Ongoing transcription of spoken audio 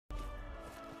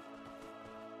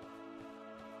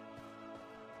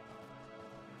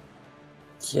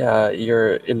Yeah,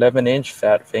 your 11-inch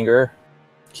fat finger.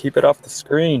 Keep it off the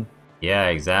screen. Yeah,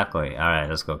 exactly. Alright,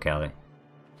 let's go, Kelly.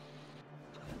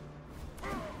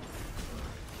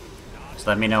 Just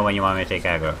let me know when you want me to take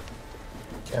aggro.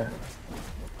 Yeah.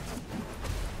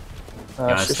 You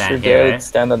wanna Shush, stand you're here, dead. right?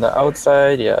 Stand on the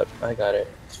outside. Yeah, I got it.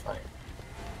 It's fine.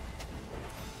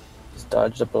 Just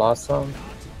dodge the blossom.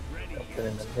 Put it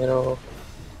in the middle.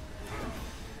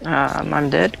 I'm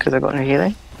dead because I got no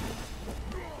healing.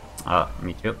 Oh,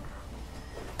 me too.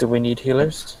 Do we need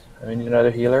healers? Do we need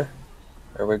another healer?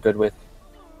 Or we're good with...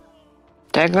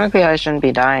 Technically, I shouldn't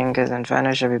be dying because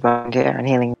Inferno should be back here and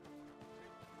healing.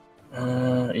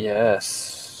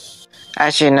 Yes.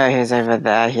 Actually, no, he's over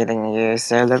there healing you,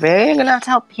 so Lorraine, you're gonna have to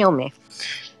help heal me.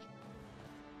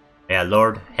 Yeah,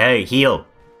 Lord. Hey, heal.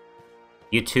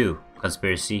 You too,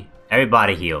 Conspiracy.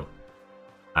 Everybody heal.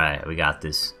 Alright, we got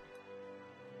this.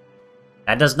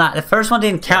 That does not... The first one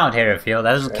didn't count, Harryfield.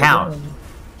 That doesn't count.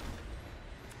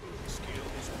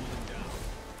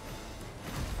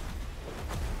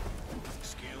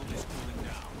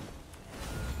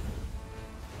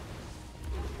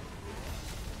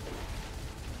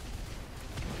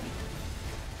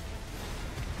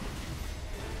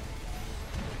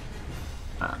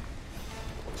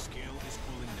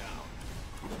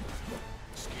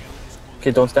 Okay,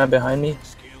 don't stand behind me.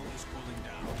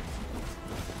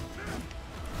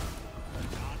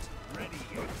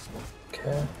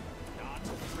 Okay.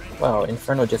 Wow,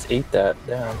 Inferno just ate that.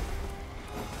 Damn.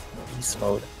 Beast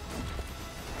mode.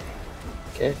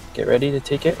 Okay, get ready to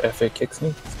take it after it kicks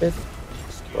me, Spid.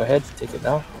 Go ahead, take it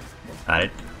now. Got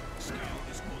it.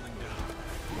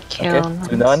 Kill Okay,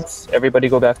 2 nuns. Everybody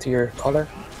go back to your color.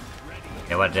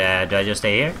 Okay, what, do I just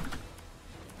stay here?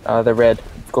 The red.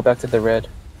 Go back to the red.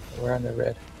 We're on the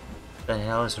red. What the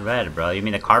hell is red, bro? You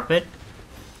mean the carpet?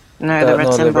 No, the red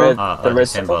no, symbol. the red, Oh, the the red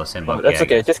symbol. Oh, that's Yeah,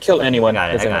 okay, just kill anyone. I got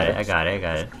it, I Doesn't got it, matter. I got it, I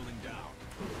got it.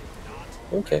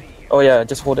 Okay. Oh yeah,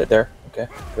 just hold it there. Okay,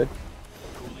 good.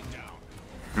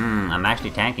 I'm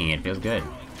actually tanking it. Feels good.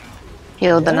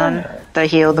 Heal the nun. Yeah. The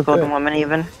heal the Good. golden woman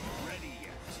even.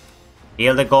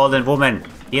 Heal the golden woman.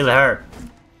 Heal her.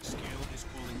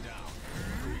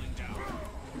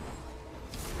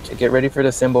 Okay, get ready for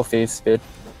the symbol phase, Spid.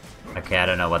 Okay, I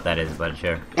don't know what that is, but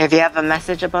sure. If you have a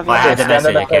message above Oh, I your have head, the Stand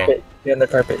on message, the okay. carpet. Stay on the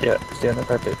carpet, yeah. Stay on the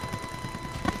carpet.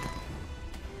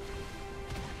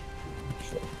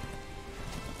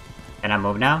 Can I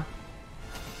move now?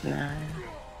 no.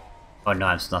 Oh no,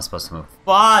 I'm not supposed to move.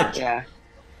 Fuck! Yeah.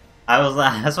 I was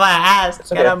like, that's why I asked. It's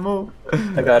Can okay. I move?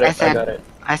 I got it, said- I got it.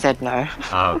 I said no.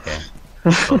 Oh, okay.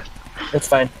 It's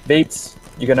fine. Bates,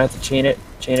 you're gonna have to chain it.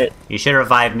 Chain it. You should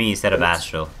revive me instead of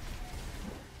Astral.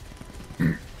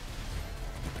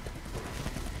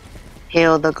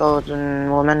 Heal the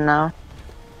golden woman now.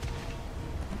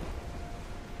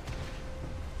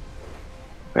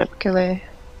 Rip Killy.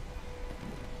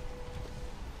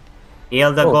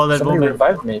 Heal the golden somebody woman.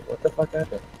 revived me. What the fuck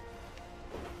happened?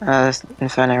 This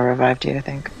Inferno revived you, I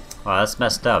think. Oh, that's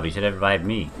messed up. You should have revived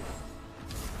me.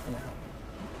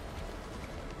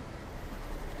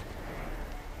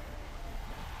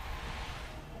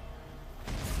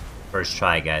 First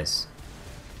try, guys.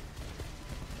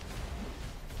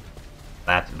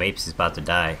 Vapes is about to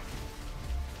die.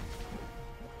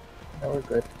 No, we're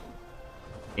good.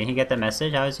 Didn't he get the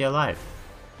message? How is he alive?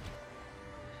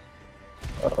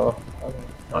 Uh-oh.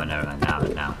 Oh, never mind.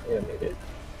 Now. Yeah, made it.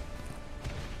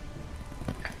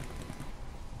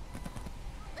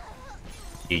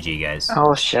 GG, guys.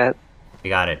 Oh shit. We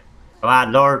got it. Come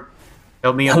on, Lord.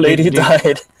 Show me a The big lady dude.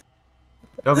 died.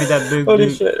 Show me that big Holy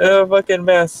dude. shit. Fucking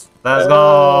mess. Let's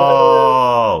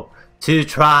go! 2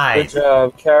 tries. Good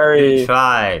job, 2 carry.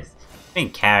 tries. I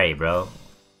think carry, bro.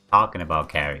 Talking about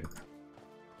carry.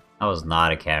 That was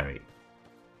not a carry.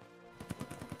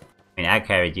 I mean, I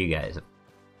carried you guys.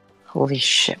 Holy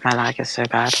shit, my lag is so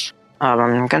bad.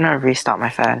 I'm gonna restart my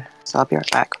phone, so I'll be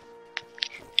right back.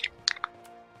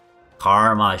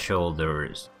 Karma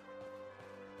shoulders.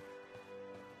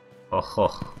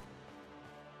 Oh,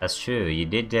 that's true. You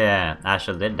did.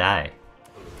 Astral did die.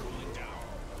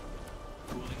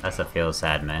 That's a feel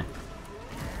sad, man.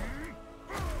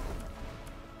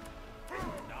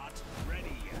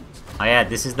 Oh yeah,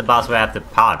 this is the boss where I have to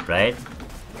pot, right?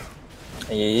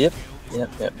 Yep.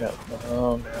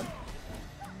 Oh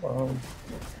man.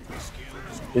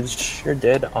 Is sure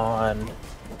dead on.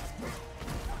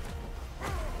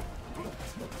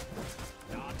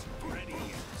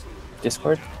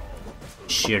 Discord?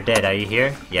 Sheer dead. Are you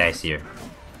here? Yeah, I see her.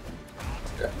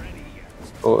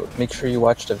 Oh, make sure you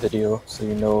watch the video so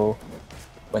you know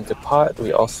when to pot.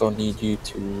 We also need you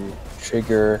to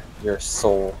trigger your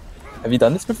soul. Have you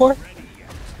done this before?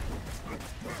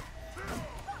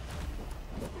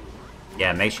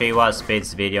 Yeah, make sure you watch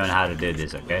Spid's video on how to do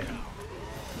this, okay?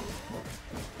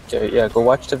 Okay, yeah, go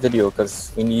watch the video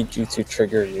because we need you to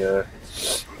trigger your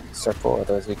circle,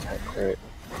 otherwise we can't clear it.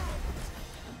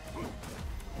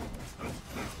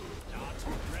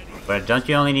 But don't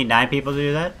you only need 9 people to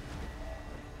do that?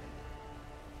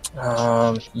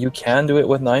 You can do it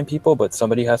with 9 people, but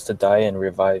somebody has to die and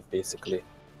revive, basically.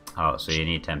 Oh, so you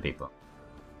need 10 people.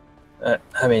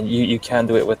 I mean, you can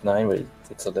do it with 9, but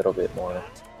it's a little bit more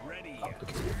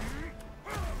complicated.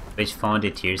 Which phone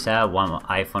did Tears have? One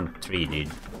iPhone 3, dude.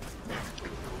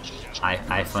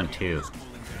 iPhone 2.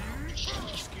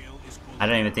 I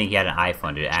don't even think he had an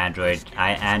iPhone, dude.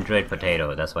 Android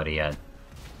potato, that's what he had.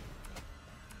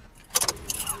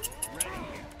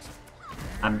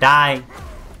 I'm dying.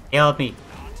 Help me.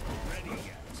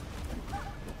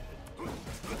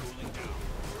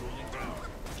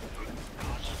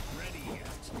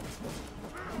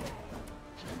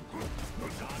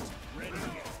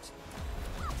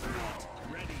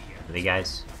 Really,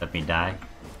 guys? Let me die.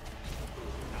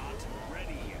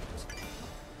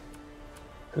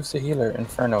 Who's the healer?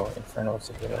 Inferno. Inferno's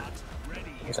the healer.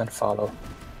 He's on follow.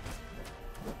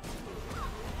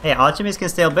 Hey, Alchemist can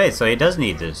still bait, so he does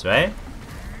need this, right?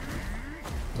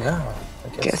 Yeah, I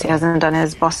guess Guess so. he hasn't done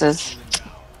his bosses.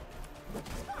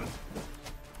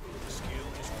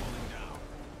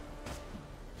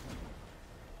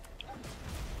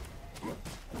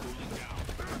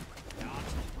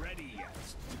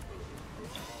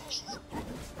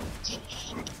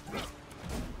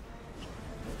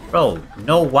 Bro,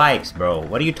 no wipes, bro.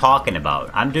 What are you talking about?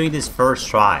 I'm doing this first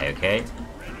try, okay?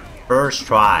 First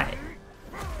try.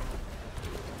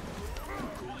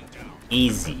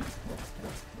 Easy.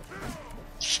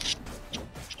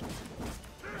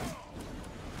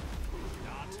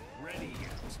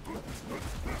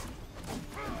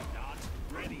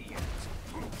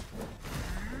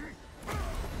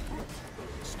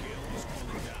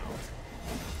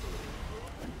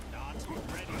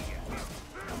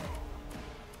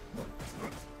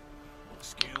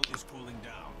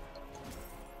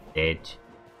 Dead.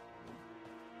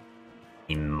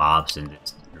 He mobs in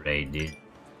this raid, dude.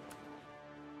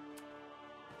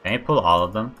 Can I pull all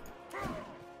of them?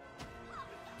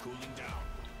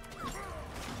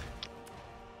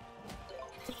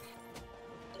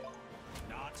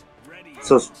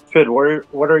 So, Spid,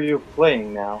 what are you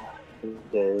playing now these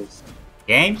days?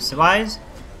 Games wise?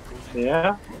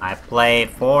 Yeah? I play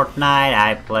Fortnite,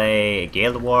 I play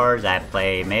Guild Wars, I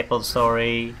play Maple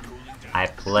Story, I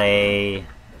play...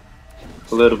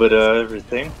 A little bit of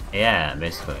everything. Yeah,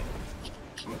 basically.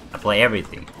 I play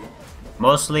everything.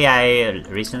 Mostly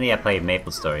recently I played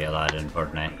Maple Story a lot in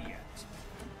Fortnite.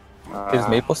 Is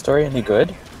Maple Story any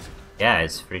good? Yeah,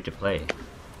 it's free to play.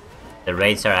 The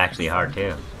raids are actually hard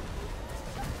too.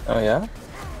 Oh yeah?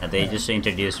 And they just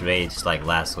introduced raids like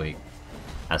last week.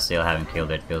 I still haven't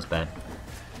killed it, feels bad.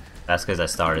 That's because I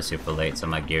started super late, so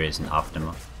my gear isn't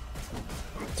optimal.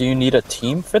 Do you need a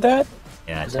team for that?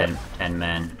 Yeah, Is 10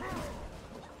 men.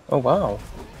 Oh wow.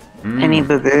 Any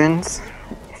baboons?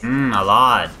 A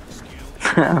lot.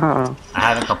 Oh. I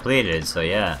haven't completed it, so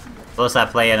yeah. Plus I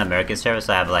play an American server,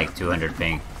 so I have like 200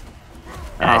 ping.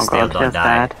 And I Oh, still God, don't feels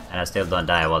die. bad. And I still don't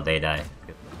die while they die.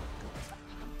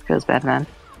 Feels bad, man.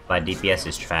 My DPS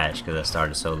is trash because I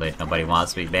started so late. Nobody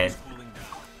wants me, man.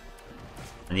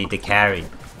 I need to carry.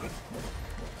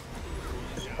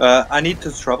 I need to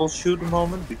troubleshoot a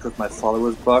moment because my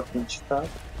follower's bugged and stuff.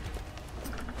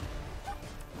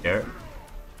 Sure.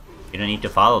 You don't need to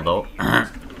follow though.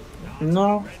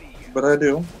 No, but I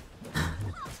do.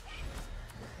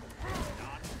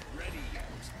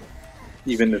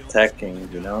 Even attacking,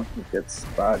 you know, it gets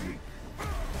buggy.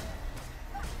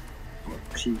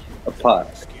 A pot.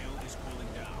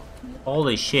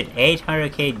 Holy shit,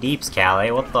 800k deeps, Callie.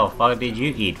 What the fuck did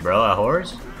you eat, bro? A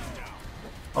horse?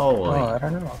 Holy. Oh, I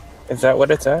don't know. Is that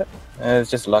what it's at? It's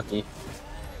just lucky.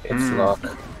 It's luck.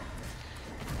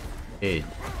 Dude.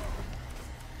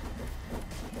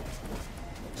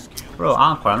 Bro,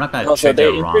 Encore, I'm not gonna Also,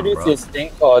 trigger they wrong, introduced bro. this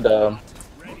thing called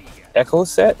Echo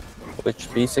Set,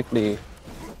 which basically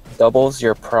doubles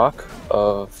your proc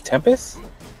of Tempest.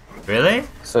 Really?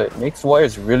 So it makes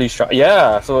wires really strong.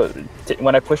 Yeah, so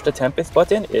when I push the Tempest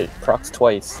button, it procs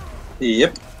twice.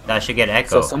 Yep. That should get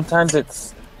Echo. So sometimes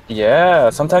it's... Yeah,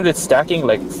 sometimes it's stacking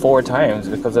like 4 times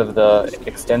because of the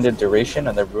extended duration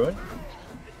on the rune.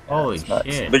 Holy it's nuts.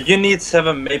 shit. But you need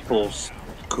 7 maples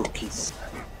cookies.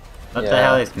 What the Yeah.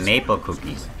 hell is maple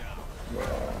cookies?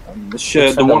 The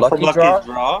from the one from Lucky Lucky Draw?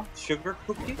 Draw? Sugar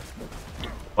cookie?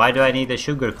 Why do I need a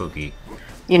sugar cookie?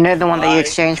 You know the one that you I-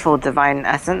 exchanged for Divine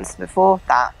Essence before?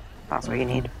 That's what you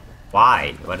need.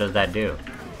 Why? What does that do?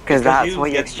 Because that's you what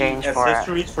you get exchange the for it.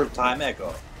 accessories for Time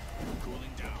Echo.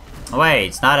 Wait,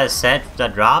 it's not a set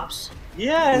that drops?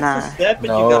 Yeah, it's Nah. a set, but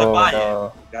No, you gotta buy no. it.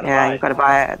 You gotta Yeah, buy you it. gotta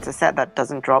buy it. It's a set that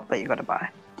doesn't drop, but you gotta buy.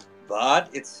 But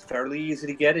it's fairly easy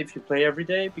to get if you play every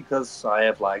day because I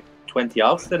have like 20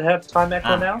 elves that have Time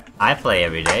Echo now. I play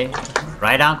every day.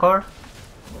 Right, Encore?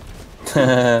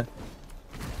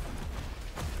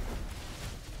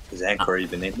 Is Anchor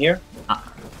even in here?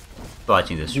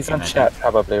 Watching this He's stream. on I chat, think.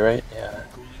 probably, right? Yeah.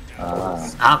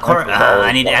 Encore?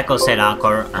 I need Echo set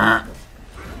Encore.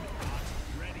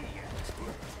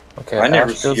 Okay, I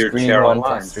never Astro's see your green chair 1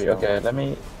 online, plus 3. so- Okay, let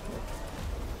me...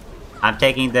 I'm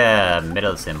taking the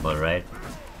middle symbol, right?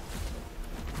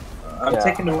 I'm Yeah.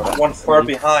 taking the one far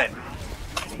behind.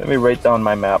 Let me write down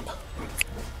my map.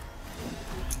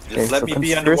 Just let me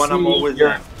be on the one I'm always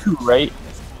you're in. 2, right?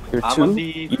 You're I'm 2? on the,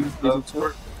 You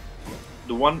two?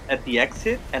 the one at the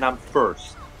exit, and I'm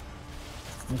first.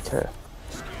 Okay.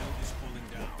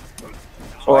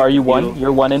 So Oh, I are you can 1? deal-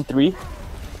 You're 1 and 3?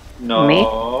 No. Me?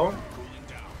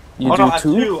 You Oh do no, I'm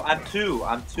 2? two.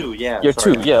 I'm two. Yeah. You're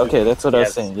sorry, 2, I'm yeah, two. okay, that's what I was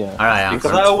Yes. saying, yeah. Alright, Because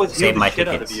Encore. I always Save heal my the shit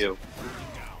out of tickets. you.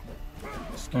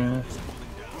 Mm.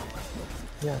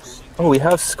 Yes. Oh, we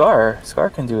have Scar. Scar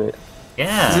can do it.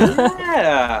 Yeah.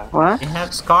 Yeah. What? You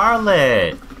have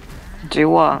Scarlet. Do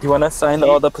what? Do you want to assign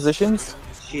all the positions?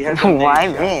 She has a Why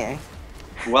name, yeah. me?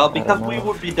 Well, because don't we know.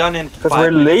 would be done in 'Cause 5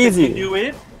 we're minutes if lazy. you do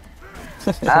it.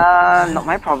 Not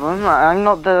my problem. I'm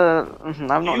not the. I'm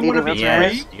not you leading wanna the be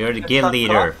Yes, free? you're the It's guild not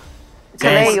leader.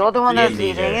 Kalei, Says you're the one that's guild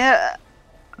leading leader. it.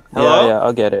 Hello? Yeah,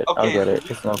 I'll get it. Okay, I'll get it.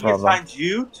 It's no he problem. assigned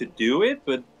you to do it,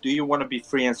 but do you want to be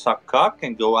free and suck cock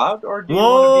and go out, or do you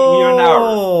want to be here an hour?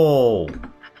 Whoa!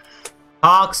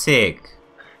 Toxic.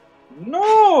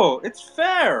 No, it's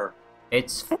fair.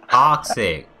 It's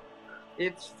toxic.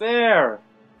 It's fair.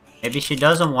 Maybe she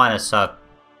doesn't want to suck.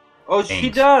 Oh, she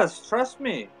Thanks. does. Trust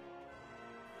me.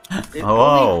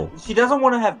 Whoa. She doesn't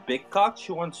want to have big cocks.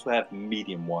 She wants to have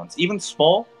medium ones. Even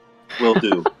small will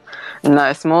do.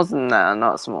 No, small's no,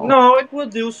 not small. No, it will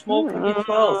do. Small can be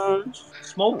 12.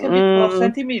 Small can be 12 Mm.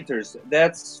 centimeters.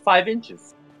 That's 5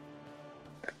 inches.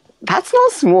 That's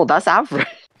not small. That's average.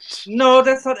 No,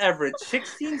 that's not average.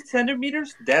 16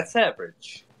 centimeters, that's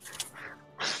average.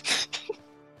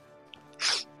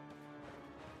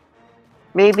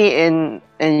 Maybe in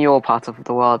your part of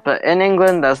the world, but in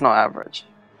England, that's not average.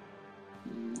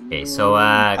 Okay, so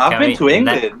I've been to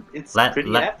England. It's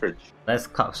pretty average.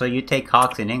 So you take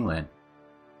cocks in England?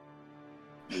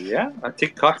 Yeah, I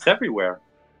take cocks everywhere.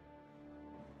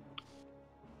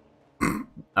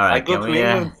 All right, I go to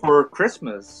England for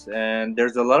Christmas, and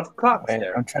there's a lot of cocks Wait,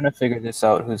 there. I'm trying to figure this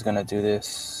out. Who's gonna do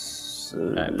this?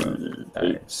 Alright, bro.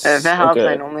 Alright. If it helps, Okay.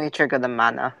 I normally trigger the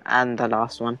mana and the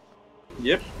last one.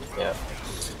 Yep. Yeah.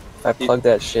 If I plug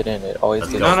that shit in, it always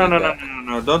Let's gets go.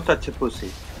 No, don't touch a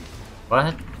pussy.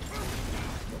 What?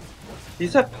 He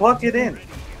said plug it in.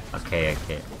 Okay.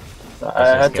 I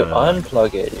had to Let's go.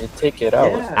 unplug it. You take it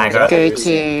out. Yeah. I got Go it.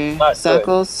 to Not good.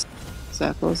 circles.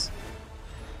 Circles.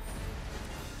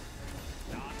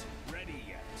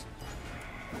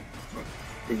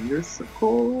 Finger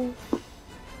circle.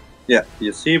 Yeah,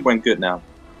 you see, it went good now.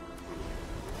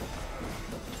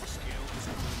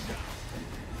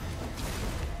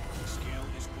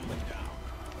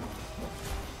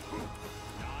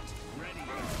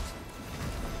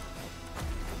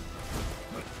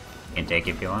 You can take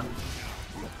if you want.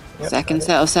 Yep, Second got it.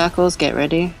 set of circles. Get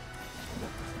ready.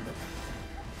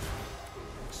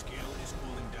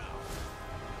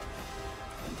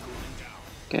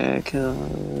 Go kill.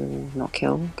 Not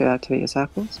kill. Go activate your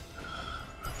circles.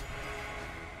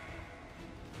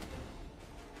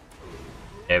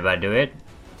 Everybody do it.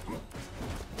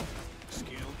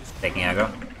 Taking aggro.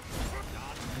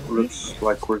 Looks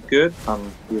like we're good.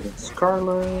 I'm healing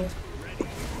Scarlet.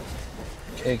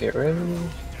 Okay, get ready.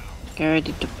 Get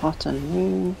ready to pot and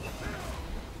move.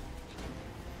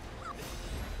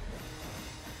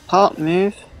 Pot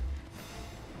move.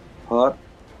 Hot.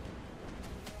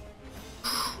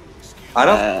 I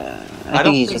don't. I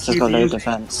don't think he think just has he's got low using-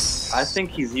 defense. I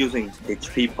think he's using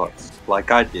HP pots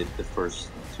like I did the first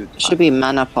 2 times. Should be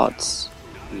mana pots.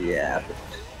 Yeah, but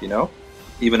you know,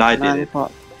 even I did Mana it.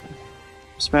 pot.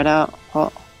 Spread out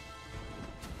pot.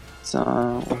 So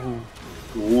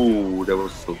Ooh, that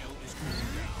was so.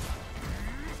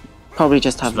 probably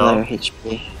just have Slow. low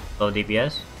HP. Low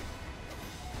DPS.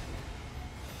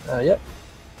 Yep.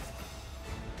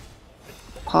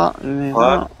 Pot move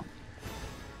Pot. out.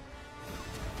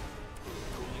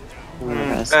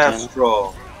 Rest in.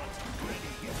 Astro.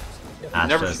 That's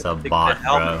never just a should've picked bot, that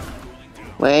bro. helmet.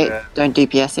 Wait, Yeah. don't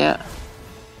DPS yet.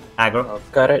 Aggro.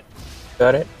 Got it.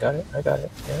 Got it. I got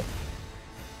it. Yeah.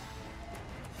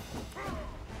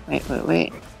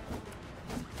 Wait.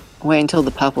 Wait until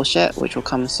the purple shit, which will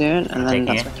come soon, and then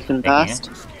that's when you can burst.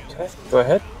 Okay, go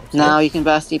ahead. Now you can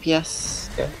burst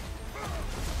DPS. Okay.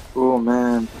 Oh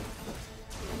man.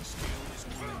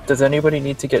 Does anybody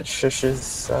need to get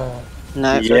Shish's?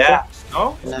 No. Yeah.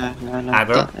 No. No.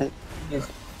 Aggro?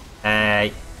 Yeah,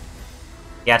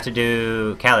 You have to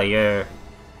do Callie. You're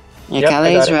Yeah, Yep, I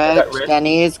Kelly got is it. I got red, red.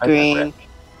 Danny is I got green, red.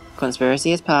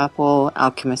 Conspiracy is purple,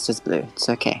 Alchemist is blue. It's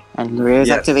okay. And Maria's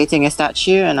Yes. activating a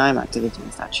statue, and I'm activating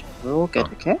a statue. We're all good,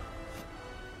 Oh. okay?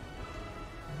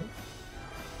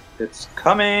 It's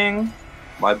coming.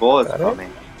 My ball is Got it.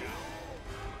 coming.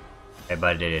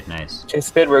 everybody did it. Nice. Okay,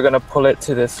 Spid, we're gonna pull it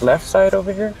to this left side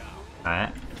over here. All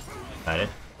right, got it.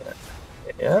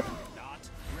 Yeah.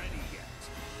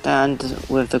 Stand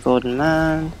with the golden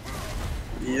man.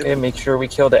 Yep. Okay, make sure we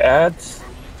kill the ads.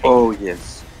 Oh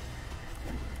yes.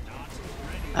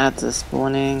 Ads are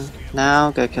spawning.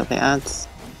 Now, go kill the ads.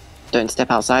 Don't step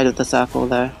outside of the circle,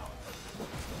 though.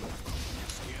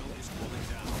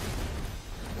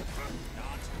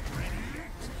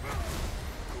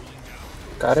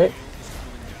 Got it.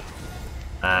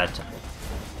 Uh,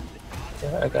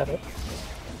 Yeah, I got it.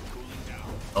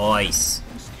 Nice.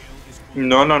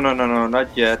 No,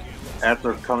 not yet. Ads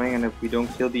are coming, and if we don't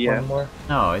kill the One ad, more.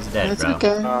 No, it's dead, It's bro.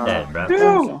 okay. Dead, bro.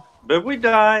 no. But we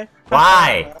die.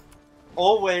 Why?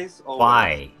 Always.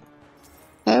 Why?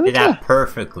 There we Did go. that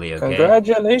perfectly, okay,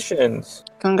 Congratulations.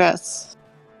 Congrats.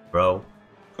 bro.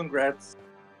 Congrats.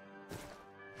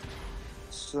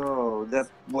 So that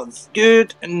was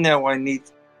good, and now I need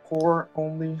core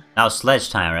only. Now sledge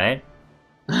time, right?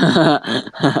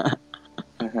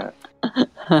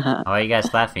 Why are you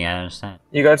guys laughing? I don't understand.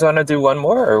 You guys want to do one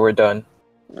more, or we're done?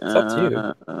 It's up to you.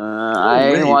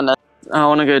 I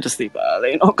wanna go to sleep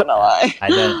early. Not gonna lie.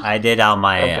 I did all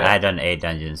my. Okay. I done 8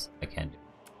 dungeons. I can't do.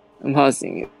 I'm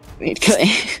hosting you.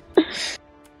 Immediately.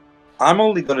 I'm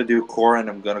only gonna do core, and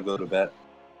I'm gonna go to bed.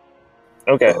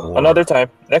 Okay, Oh. another time.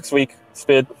 Next week,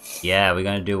 Spid. Yeah, we're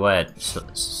gonna do what?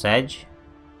 Sedge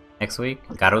next week.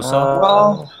 Caruso.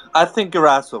 Well, I think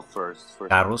Garasso first.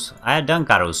 Caruso. I had done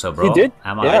Caruso, bro. You did?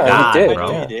 I'm a Yeah, you god, did,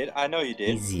 bro. yeah. did. I know you did.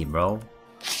 Easy, bro.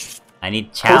 I need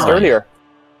Post challenge. earlier.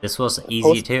 This was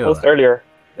easy too. Post earlier,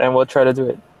 and we'll try to do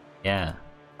it. Yeah.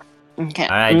 Okay.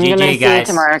 Alright, I'm GG, gonna see you guys.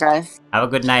 tomorrow, guys. Have a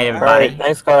good night, All everybody. right,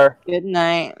 thanks, Car. Good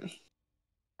night.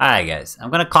 Alright, guys.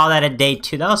 I'm gonna call that a day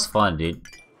too. That was fun, dude.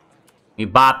 We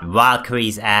bopped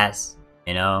Valkyrie's ass,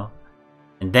 you know?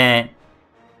 And then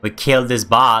we killed this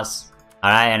boss.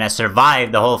 Alright, and I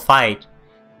survived the whole fight.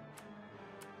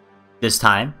 This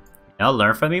time. You know,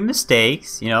 learn from your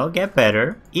mistakes. You know, get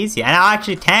better. Easy. And I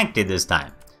actually tanked it this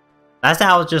time. Last time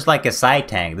I was just like a side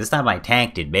tank. This time I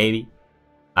tanked it, baby.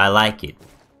 I like it.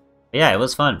 But yeah, it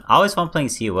was fun. Always fun playing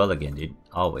COL again, dude.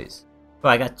 Always. Oh,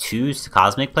 I got 2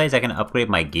 cosmic plays. I can upgrade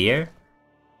my gear.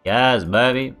 Yes,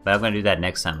 baby. But I'm gonna do that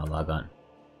next time I log on. You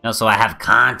know, so I have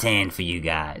content for you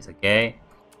guys, okay?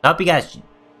 I hope you guys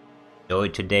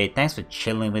enjoyed today. Thanks for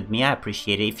chilling with me. I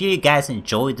appreciate it. If you guys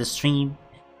enjoyed the stream,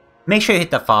 make sure you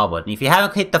hit the follow button. If you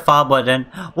haven't hit the follow button,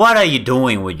 what are you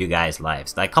doing with your guys'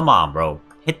 lives? Like, come on, bro.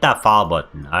 Hit that follow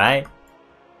button, alright?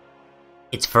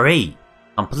 It's free.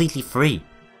 Completely free.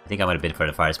 I think I'm gonna bid for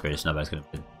the Fire Spirit. Nobody's gonna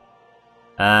bid.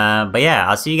 But yeah,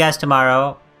 I'll see you guys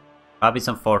tomorrow. Probably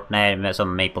some Fortnite,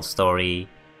 some Maple Story.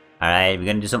 Alright, we're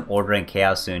gonna do some Order and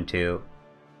Chaos soon too.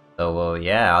 So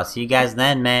yeah, I'll see you guys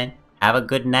then, man. Have a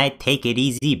good night. Take it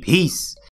easy. Peace.